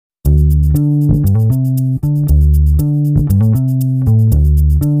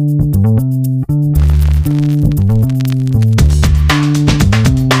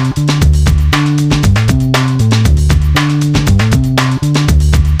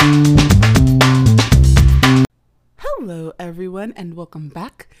everyone, and welcome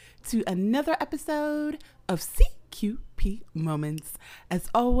back to another episode of CQP Moments. As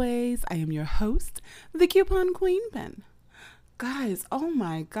always, I am your host, the Coupon Queen Pen. Guys, oh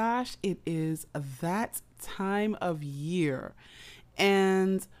my gosh, it is that time of year.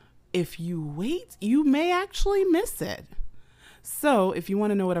 And if you wait, you may actually miss it. So if you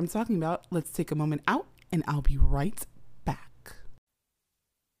want to know what I'm talking about, let's take a moment out and I'll be right back.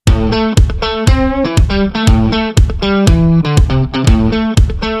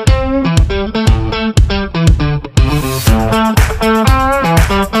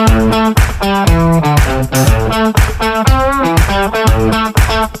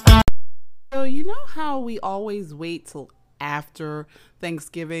 So you know how we always wait till after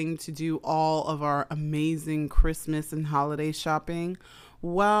Thanksgiving to do all of our amazing Christmas and holiday shopping?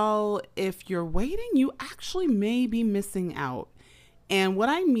 Well, if you're waiting, you actually may be missing out. And what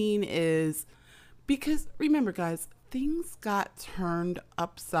I mean is, because remember guys, things got turned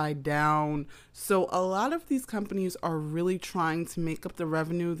upside down. So a lot of these companies are really trying to make up the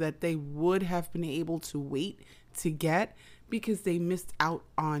revenue that they would have been able to wait to get because they missed out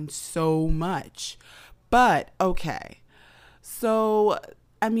on so much. But okay. So,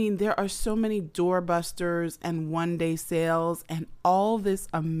 I mean, there are so many doorbusters and one-day sales and all this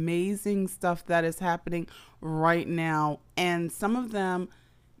amazing stuff that is happening right now. And some of them,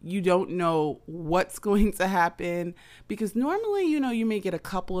 you don't know what's going to happen because normally, you may get a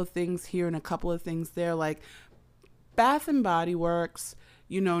couple of things here and a couple of things there. Like Bath and Body Works,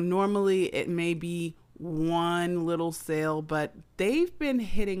 normally it may be one little sale, but they've been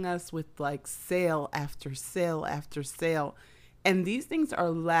hitting us with like sale after sale after sale. And these things are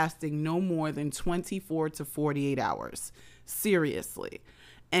lasting no more than 24 to 48 hours. Seriously.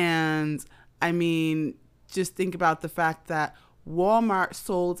 And I mean, just think about the fact that Walmart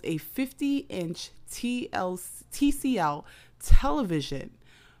sold a 50-inch TCL television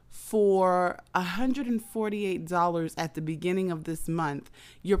for $148 at the beginning of this month.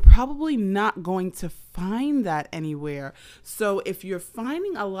 You're probably not going to find that anywhere. So if you're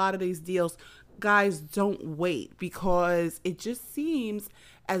finding a lot of these deals, guys, don't wait, because it just seems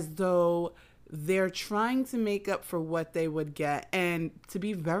as though they're trying to make up for what they would get. And to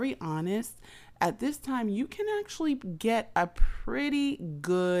be very honest, at this time, you can actually get a pretty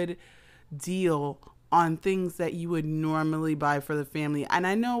good deal on things that you would normally buy for the family. And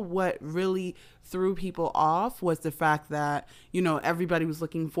I know what really threw people off was the fact that, everybody was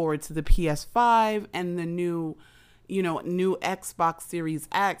looking forward to the PS5 and the new Xbox Series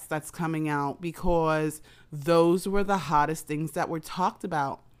X that's coming out, because those were the hottest things that were talked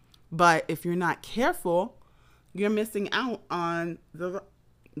about. But if you're not careful, you're missing out on the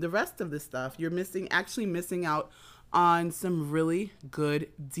rest of the stuff. You're missing out on some really good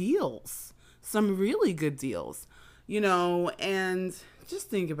deals. Some really good deals, and just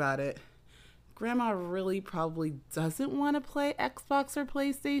think about it. Grandma really probably doesn't want to play Xbox or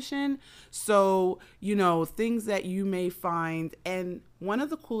PlayStation. So, things that you may find. And one of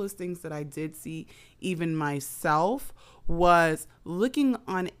the coolest things that I did see, even myself, was looking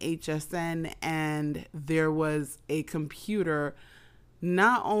on HSN, and there was a computer.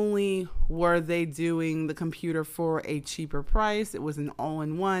 Not only were they doing the computer for a cheaper price, it was an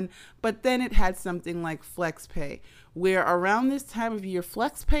all-in-one, but then it had something like FlexPay, where around this time of year,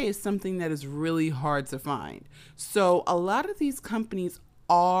 FlexPay is something that is really hard to find. So a lot of these companies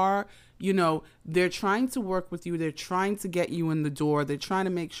are, they're trying to work with you. They're trying to get you in the door. They're trying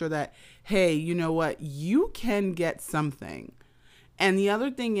to make sure that, hey, you know what, you can get something. And the other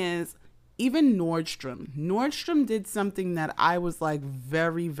thing is, even Nordstrom did something that I was like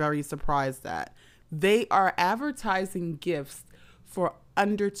very, very surprised at. They are advertising gifts for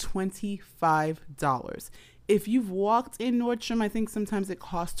under $25. If you've walked in Nordstrom, I think sometimes it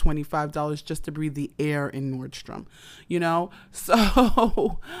costs $25 just to breathe the air in Nordstrom,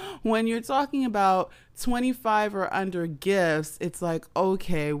 So when you're talking about 25 or under gifts, it's like,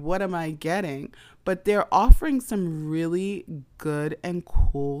 okay, what am I getting? But they're offering some really good and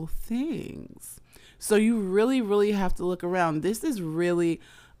cool things. So you really, really have to look around. This is really,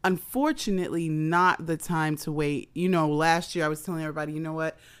 unfortunately, not the time to wait. Last year I was telling everybody, you know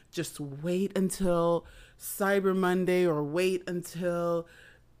what? Just wait until Cyber Monday, or wait until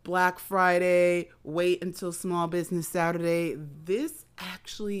Black Friday, wait until Small Business Saturday. This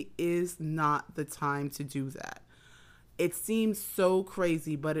actually is not the time to do that. It seems so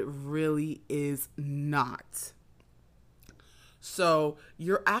crazy, but it really is not. So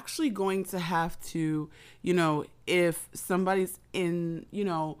you're actually going to have to, if somebody's in,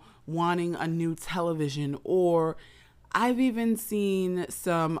 wanting a new television, or I've even seen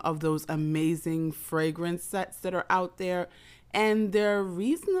some of those amazing fragrance sets that are out there. and they're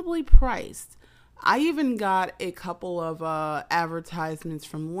reasonably priced. I even got a couple of advertisements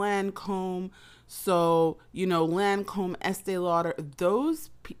from Lancome. So, Lancome, Estee Lauder,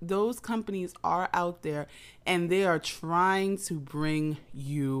 those companies are out there and they are trying to bring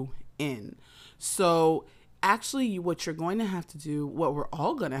you in. So, actually, what you're going to have to do, what we're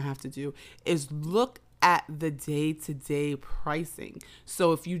all going to have to do, is look at the day-to-day pricing.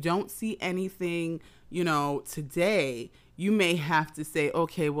 So, if you don't see anything, today, you may have to say,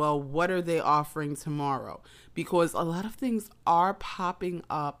 okay, well, what are they offering tomorrow? Because a lot of things are popping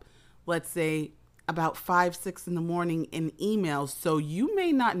up, let's say, about 5, 6 in the morning in emails. So you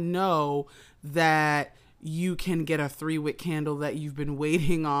may not know that you can get a 3-wick candle that you've been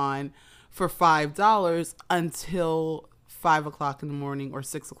waiting on for $5 until 5 o'clock in the morning or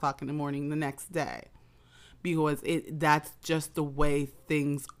 6 o'clock in the morning the next day. Because that's just the way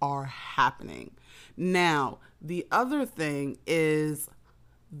things are happening. Now, the other thing is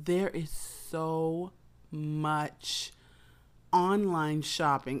there is so much online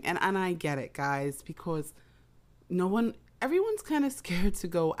shopping. And I get it, guys, because everyone's kind of scared to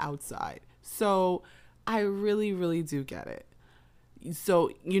go outside. So I really, really do get it. So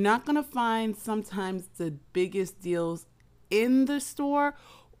you're not going to find sometimes the biggest deals in the store,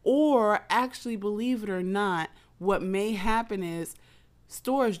 or actually, believe it or not, what may happen is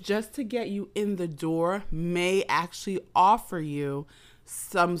stores, just to get you in the door, may actually offer you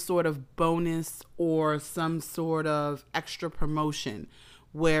some sort of bonus or some sort of extra promotion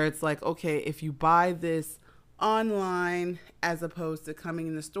where it's like, okay, if you buy this online as opposed to coming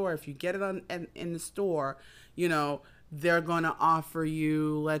in the store, if you get it in the store, they're going to offer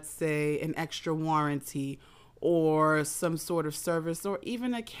you, let's say, an extra warranty or some sort of service or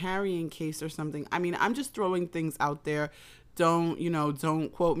even a carrying case or something. I mean, I'm just throwing things out there. Don't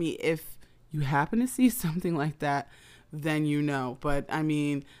quote me. If you happen to see something like that, then But I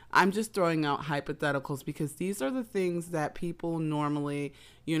mean, I'm just throwing out hypotheticals because these are the things that people normally,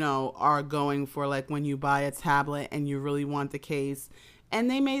 are going for. Like when you buy a tablet and you really want the case, and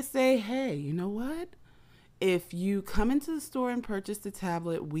they may say, hey, you know what? If you come into the store and purchase the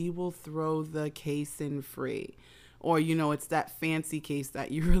tablet, we will throw the case in free. Or, it's that fancy case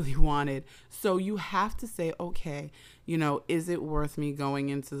that you really wanted. So you have to say, okay, is it worth me going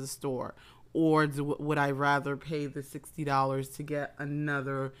into the store? Or would I rather pay the $60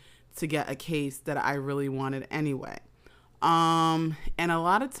 to get a case that I really wanted anyway? And a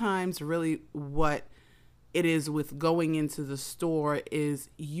lot of times, really what it is with going into the store is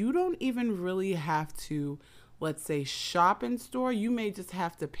you don't even really have to, let's say, shop in store. You may just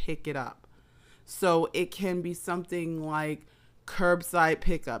have to pick it up. So it can be something like curbside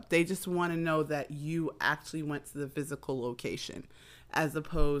pickup. They just want to know that you actually went to the physical location as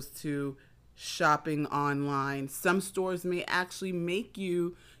opposed to shopping online. Some stores may actually make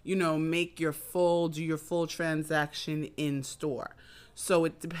you, do your full transaction in store. So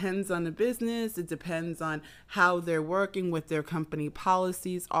it depends on the business. It depends on how they're working, what their company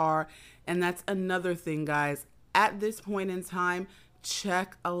policies are. And that's another thing, guys. At this point in time,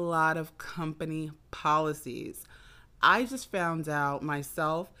 check a lot of company policies. I just found out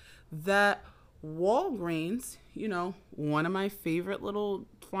myself that Walgreens, one of my favorite little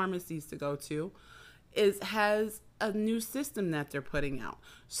pharmacies to go to, has a new system that they're putting out.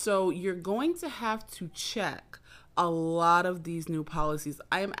 So you're going to have to check a lot of these new policies.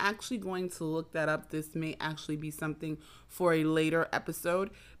 I am actually going to look that up. This may actually be something for a later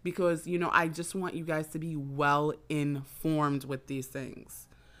episode because, I just want you guys to be well informed with these things.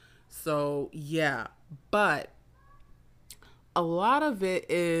 So, yeah, but a lot of it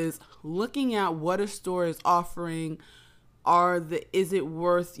is looking at what a store is offering. Is it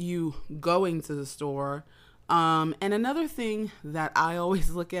worth you going to the store? And another thing that I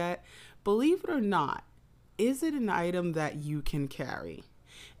always look at, believe it or not, is it an item that you can carry?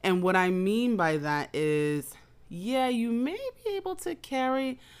 And what I mean by that is, yeah, you may be able to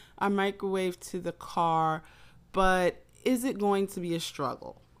carry a microwave to the car, but is it going to be a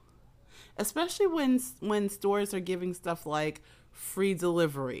struggle? Especially when stores are giving stuff like free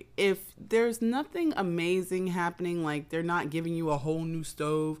delivery. If there's nothing amazing happening, like they're not giving you a whole new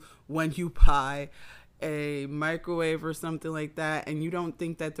stove when you buy a microwave or something like that, and you don't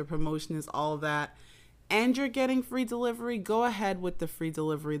think that the promotion is all that, and you're getting free delivery, go ahead with the free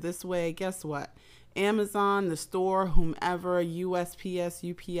delivery. This way, guess what? Amazon, the store, whomever, USPS,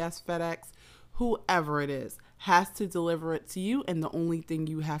 UPS, FedEx, whoever it is, has to deliver it to you, and the only thing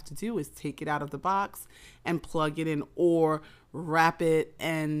you have to do is take it out of the box and plug it in, or wrap it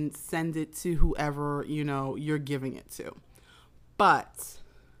and send it to whoever, you're giving it to. But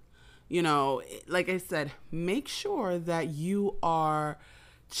like I said, make sure that you are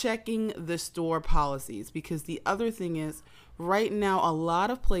checking the store policies, because the other thing is right now a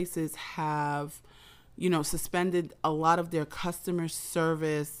lot of places have, suspended a lot of their customer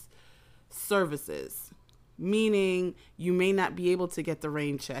services, meaning you may not be able to get the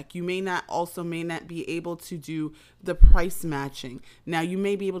rain check. You may not be able to do the price matching. Now, you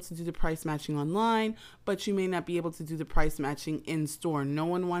may be able to do the price matching online, but you may not be able to do the price matching in store. No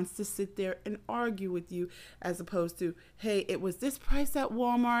one wants to sit there and argue with you, as opposed to, hey, it was this price at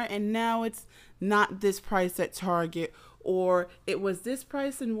Walmart and now it's not this price at Target, or it was this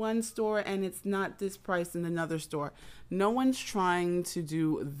price in one store and it's not this price in another store. No one's trying to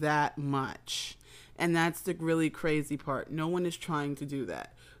do that much. And that's the really crazy part. No one is trying to do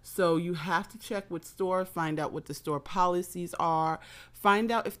that. So you have to check with store, find out what the store policies are,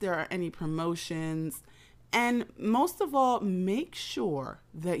 find out if there are any promotions, and most of all, make sure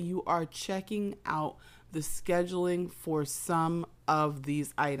that you are checking out the scheduling for some of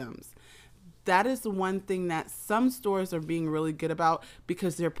these items. That is the one thing that some stores are being really good about,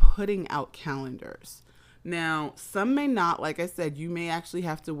 because they're putting out calendars. Now, some may not. Like I said, you may actually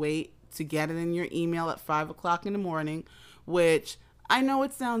have to wait to get it in your email at 5 o'clock in the morning, which I know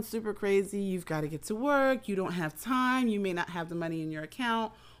it sounds super crazy. You've got to get to work. You don't have time. You may not have the money in your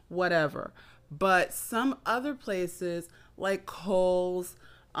account, whatever. But some other places like Kohl's,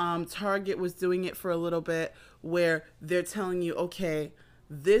 Target was doing it for a little bit, where they're telling you, okay,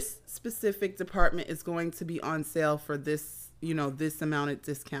 this specific department is going to be on sale for this, this amount of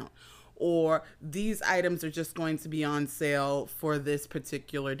discount. Or these items are just going to be on sale for this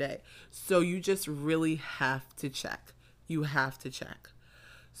particular day. So you just really have to check. You have to check.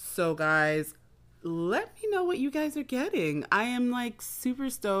 So guys, let me know what you guys are getting. I am like super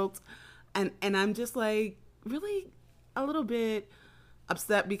stoked, and I'm just like really a little bit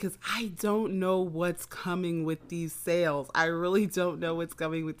upset, because I don't know what's coming with these sales. I really don't know what's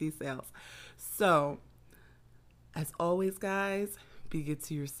coming with these sales. So as always, guys, be good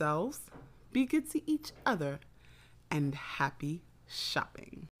to yourselves, be good to each other, and happy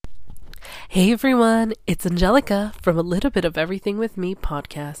shopping. Hey everyone, it's Angelica from A Little Bit of Everything with Me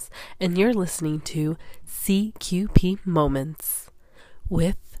podcast, and you're listening to CQP Moments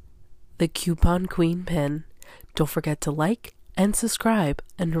with the Coupon Queen Pen. Don't forget to like and subscribe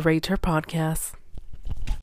and rate her podcast.